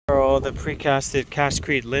all the precasted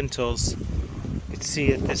castcrete lintels. You can see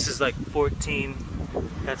it. This is like 14,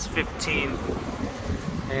 that's 15,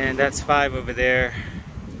 and that's 5 over there.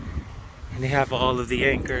 And they have all of the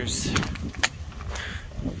anchors.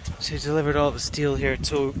 So he delivered all the steel here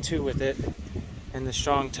too with it, and the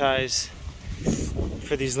strong ties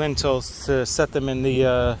for these lintels to set them in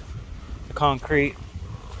the concrete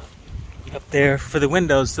up there for the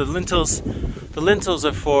windows. So the lintels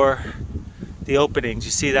are for the openings.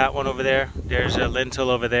 You see that one over there? There's a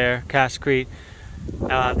lintel over there, castcrete.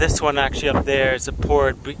 This one actually up there is a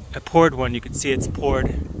poured one. You can see it's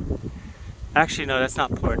poured. Actually, no, that's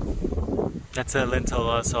not poured. That's a lintel,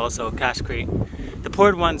 also castcrete. The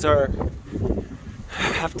poured ones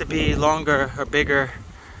have to be longer or bigger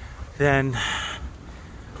than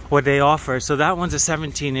what they offer. So that one's a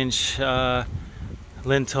 17-inch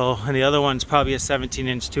lintel, and the other one's probably a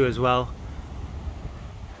 17-inch too as well.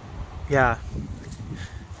 Yeah.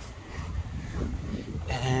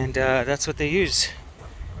 And that's what they use.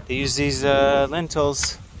 They use these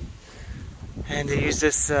lintels, and they use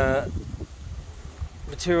this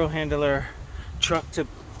material handler truck to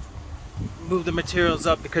move the materials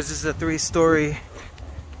up, because this is a three-story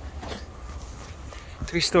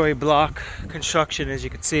block construction. As you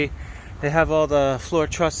can see, they have all the floor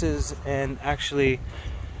trusses, and actually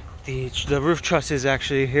the roof truss is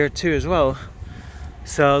actually here too as well.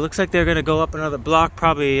 So it looks like they're gonna go up another block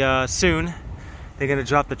probably soon. They're gonna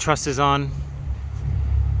drop the trusses on,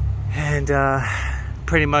 and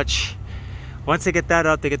pretty much once they get that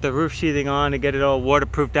up, they get the roof sheathing on and get it all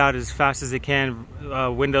waterproofed out as fast as they can.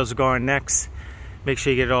 Windows go on next. Make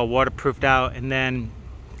sure you get it all waterproofed out, and then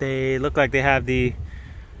they look like they have the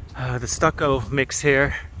stucco mix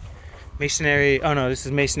here. Masonry. Oh no, this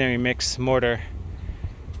is masonry mix mortar.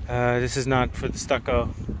 This is not for the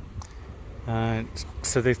stucco.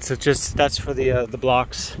 So that's for the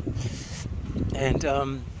blocks, and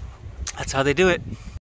that's how they do it.